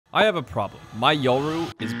I have a problem. My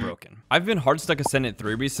Yoru is broken. I've been hard stuck Ascendant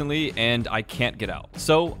 3 recently, and I can't get out.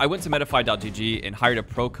 So I went to Medify.gg and hired a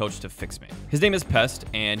pro coach to fix me. His name is Pest,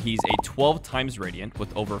 and he's a 12 times Radiant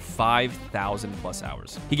with over 5,000 plus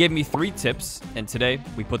hours. He gave me 3 tips, and today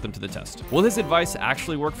we put them to the test. Will his advice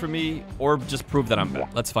actually work for me, or just prove that I'm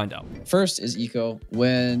bad? Let's find out. First is eco.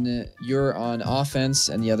 When you're on offense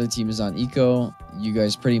and the other team is on eco, you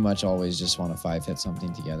guys pretty much always just want to 5-hit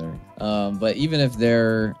something together. But even if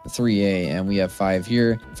they're 3A and we have 5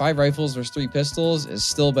 here, 5 rifles versus 3 pistols is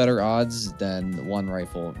still better odds than 1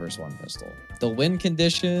 rifle versus 1 pistol. The win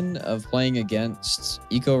condition of playing against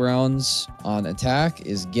eco rounds on attack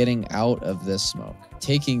is getting out of this smoke.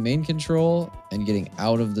 Taking main control and getting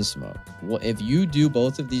out of the smoke. Well, if you do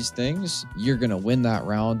both of these things, you're going to win that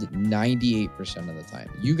round 98% of the time.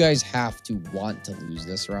 You guys have to want to lose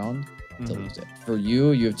this round to lose it. For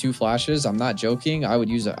you, you have 2 flashes. I'm not joking. I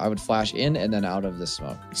would flash in and then out of the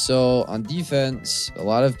smoke. So on defense, a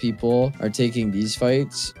lot of people are taking these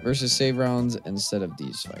fights versus save rounds instead of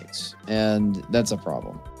these fights. And that's a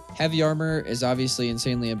problem. Heavy armor is obviously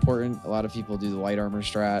insanely important. A lot of people do the light armor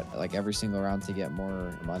strat like every single round to get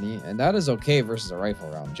more money. And that is okay versus a rifle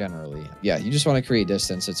round generally. Yeah, you just want to create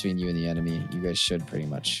distance between you and the enemy. You guys should pretty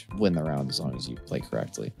much win the round as long as you play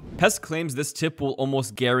correctly. Pest claims this tip will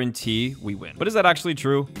almost guarantee we win. But is that actually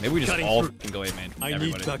true? Maybe we just all can go 8 man.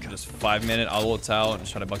 Everybody. Just 5 minute, I'll ult out and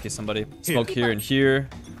try to bucket somebody. Smoke here and here.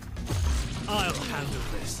 I'll handle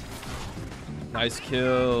this. Nice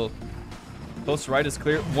kill. Close right is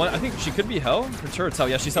clear. One, I think she could be hell. Her turret's hell.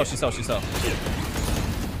 Yeah, she's hell. She's hell. She's hell.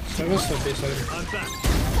 I'm back.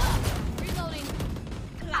 Reloading.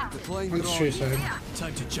 Deploying One straight side.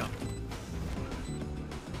 Time to jump.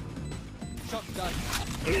 Shotgun.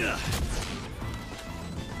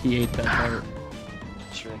 He ate that part.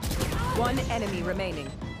 Sure. 1 enemy remaining.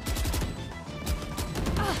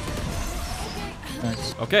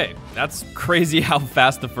 Nice. Okay, that's crazy how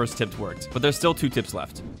fast the first tip worked. But there's still 2 tips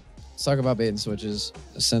left. Let's talk about bait and switches.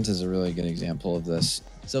 Ascent is a really good example of this.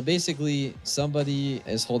 So basically, somebody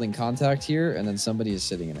is holding contact here, and then somebody is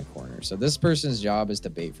sitting in a corner. So this person's job is to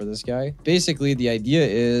bait for this guy. Basically, the idea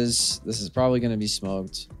is this is probably going to be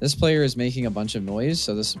smoked. This player is making a bunch of noise,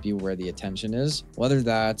 so this would be where the attention is. Whether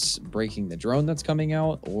that's breaking the drone that's coming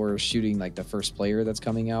out or shooting like the first player that's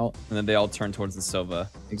coming out. And then they all turn towards the Sova.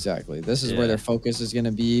 Exactly. This is where their focus is going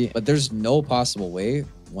to be. But there's no possible way,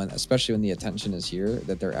 especially when the attention is here,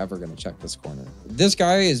 that they're ever going to check this corner. This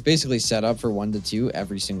guy is basically set up for 1 to 2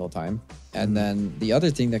 every single time. And then the other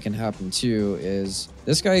thing that can happen too is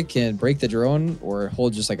this guy can break the drone or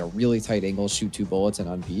hold just like a really tight angle, shoot 2 bullets and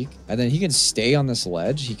unpeak. And then he can stay on this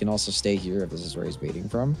ledge. He can also stay here if this is where he's baiting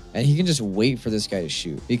from. And he can just wait for this guy to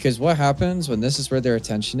shoot. Because what happens when this is where their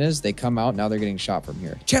attention is, they come out, now they're getting shot from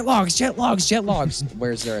here. Jet logs, jet logs, jet logs.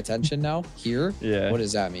 Where's their attention now? Here? Yeah. What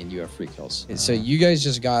does that mean? You have free kills. So you guys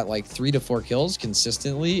just got like 3 to 4 kills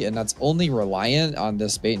consistently. And that's only reliant on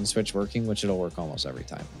this bait and switch working, which it'll work almost every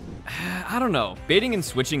time. I don't know. Baiting and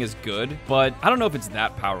switching is good, but I don't know if it's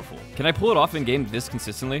that powerful. Can I pull it off in game this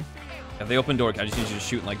consistently? If they open door, I just need you to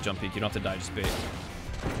shoot and like jump peek. You don't have to die, just bait.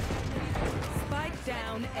 Spike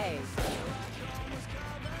down A.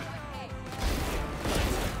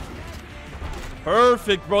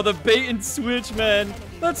 Perfect, bro. The bait and switch, man.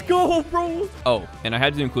 Let's go, bro. Oh, and I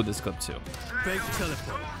had to include this clip too. Fake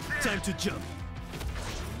teleport. Time to jump.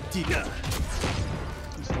 Diga.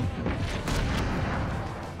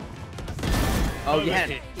 Oh, you had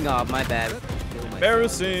it. Oh, my bad.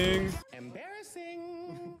 Embarrassing.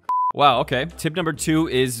 Wow, okay. Tip number 2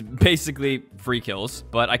 is basically free kills,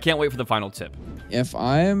 but I can't wait for the final tip. If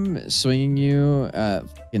I'm swinging you at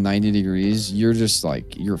 90 degrees, you're just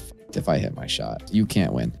like, you're f***ed if I hit my shot. You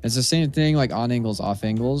can't win. It's the same thing like on angles, off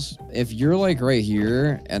angles. If you're like right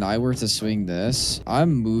here and I were to swing this,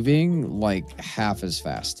 I'm moving like half as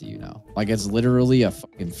fast to you now. Like it's literally a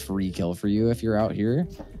fucking free kill for you if you're out here.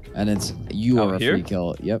 And it's, you are a free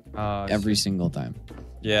kill. Yep. Every single time.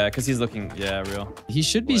 Yeah, because he's looking, real. He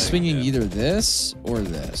should be swinging either this or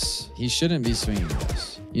this. He shouldn't be swinging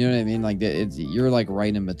this. You know what I mean? Like you're like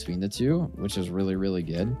right in between the two, which is really, really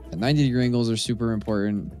good. And 90-degree angles are super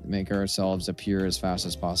important. Make ourselves appear as fast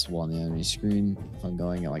as possible on the enemy screen. If I'm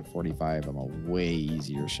going at like 45, I'm a way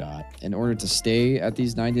easier shot. In order to stay at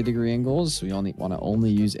these 90-degree angles, we only want to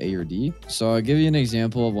use A or D. So I'll give you an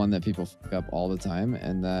example of one that people fuck up all the time,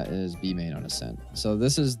 and that is B main on ascent. So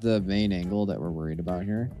this is the main angle that we're worried about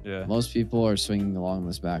here. Yeah. Most people are swinging along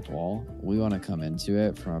this back wall. We want to come into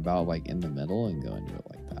it from about like in the middle and go into it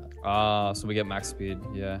like that. So we get max speed.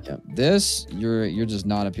 Yeah. This, you're just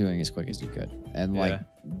not appealing as quick as you could. And like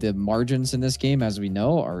the margins in this game, as we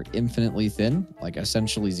know, are infinitely thin, like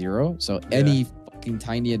essentially zero. So any fucking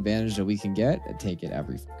tiny advantage that we can get, take it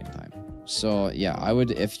every fucking time. So yeah, I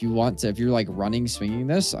would, if you want to, if you're like running, swinging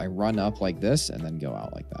this, I run up like this and then go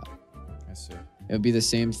out like that. I see. It would be the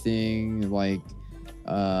same thing like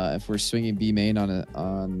if we're swinging B main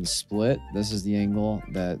on split, this is the angle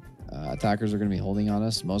that attackers are going to be holding on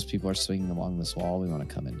us. Most people are swinging along this wall. We want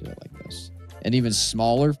to come into it like this. An even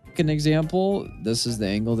smaller fucking example, this is the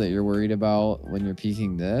angle that you're worried about when you're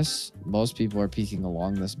peeking this. Most people are peeking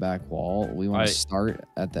along this back wall. We want to start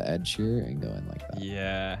at the edge here and go in like that.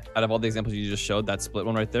 Yeah. Out of all the examples you just showed, that split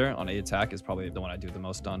one right there on A attack is probably the one I do the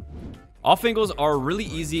most on. Off angles are really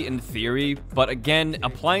easy in theory, but again,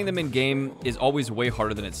 applying them in game is always way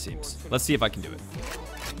harder than it seems. Let's see if I can do it.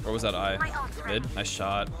 Where was that eye? Mid. Nice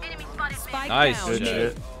shot. Spike Nice. down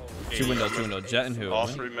Shit. mid. Two window. Jet and who? All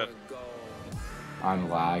 3 mid.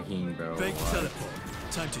 I'm lagging, bro. Fake teleport.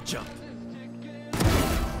 Time to jump.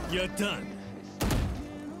 You're done.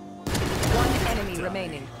 One enemy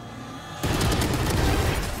remaining.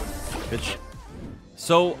 Bitch.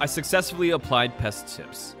 So I successfully applied pest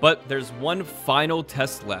tips, but there's one final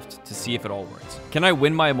test left to see if it all works. Can I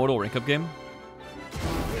win my Immortal rank up game?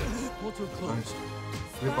 Portal closed.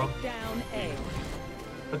 Spike down A.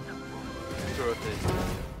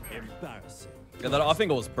 Embarrassing. Yeah, that off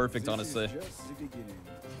angle was perfect, honestly.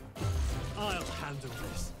 I'll handle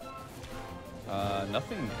this.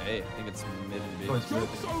 Nothing A. I think it's mid and B. Oh, it's mid.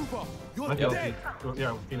 Over. You're Might be dead. LP.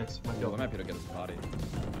 Yeah, Phoenix. Might be Ooh, I LP. might be able to get his body.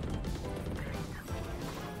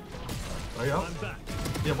 Are you out? I'm back.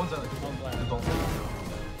 Yeah, one's out. One blind.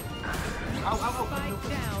 Ow. Spike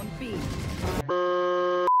down B.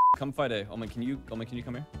 Come fight A. Omen, can you come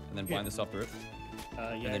here? And then blind this off the rip.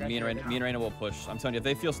 Yeah, And then me and Reyna will push. I'm telling you, if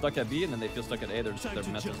they feel stuck at B and then they feel stuck at A, their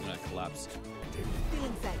method's gonna collapse.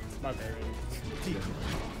 My bad. There's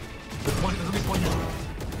at least one here.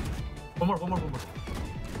 One more.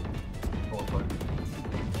 Oh, fine.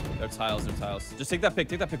 They're tiles. Just take that pick.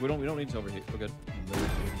 We don't need to overheat. We're good.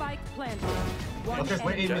 Spike planted. One Okay,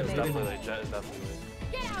 wait, enemy Jet is remaining. definitely Jet is definitely.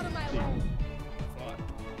 Get out of my way.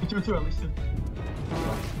 Two, at least two.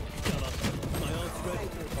 My ult's ready.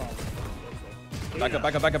 Back up.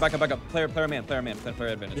 Player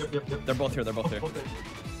advantage. Yep. They're both here. Okay.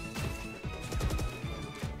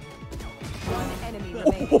 One enemy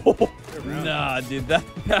remaining. Nah, dude,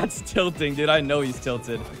 that's tilting, dude. I know he's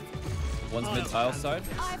tilted. One's mid tile side.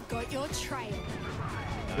 I've got your trail.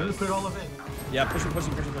 They just cleared all of it. Yeah, pushing.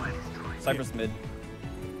 Cypher's mid.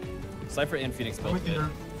 Cypher and Phoenix both mid.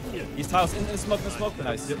 He's tiles in the smoke.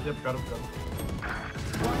 Nice. Yep, got him.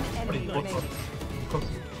 One enemy remaining. Close.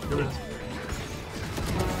 Get rid of this.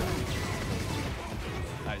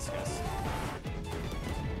 Nice, guys.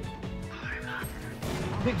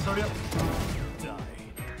 Pink, sorry up. Die.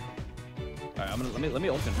 Alright, let me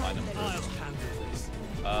ult and find him. I'll handle this.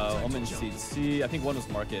 Omen C. I think one was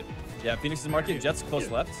market. Yeah, Phoenix is market. Jet's close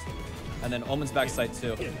left. And then Omen's back side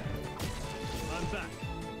too. I'm back.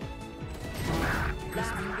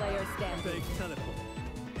 Last player standing. Fake teleport.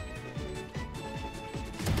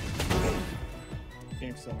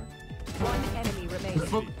 Phoenix somewhere. One enemy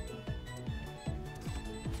remaining.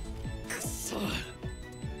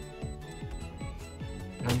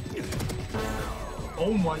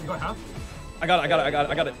 Oh my, you got half? I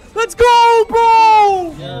got it. Let's go,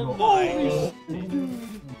 bro! Nice.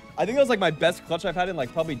 I think that was like my best clutch I've had in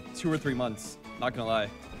like probably 2 or 3 months. Not gonna lie.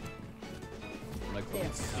 Like,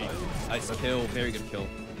 nice kill, very good kill.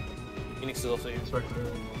 Phoenix still safe.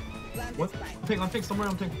 What? I'm pink, somewhere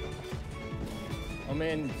I'm pink. Oh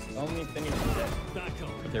man, only Phoenix is dead. Back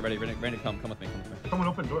on. Okay, ready, come with me. Someone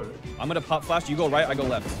open door. I'm gonna pop flash, you go right, I go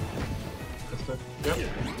left. That's good. Yep.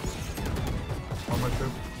 On my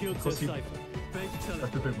trip. Killed the Close Cypher. Fake That's the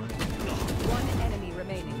teleport. big man. One enemy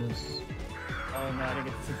remaining. Yes. Oh no, I didn't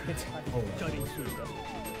get to see the time. Oh, Cutting through them.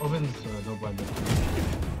 Oven's no blind.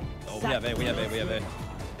 Oh, we have A.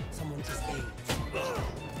 Someone just ate.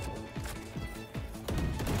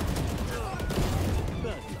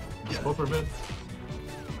 Both are mid.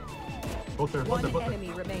 Both there. One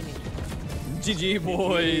enemy remaining. GG,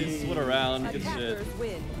 boys. What a round. Good shit. Attackers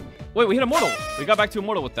win. Wait, we hit Immortal. We got back to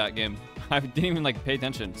Immortal with that game. I didn't even like pay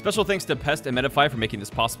attention. Special thanks to Pest and Medify for making this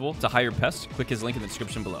possible. To hire Pest, click his link in the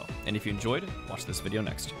description below. And if you enjoyed, watch this video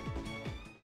next.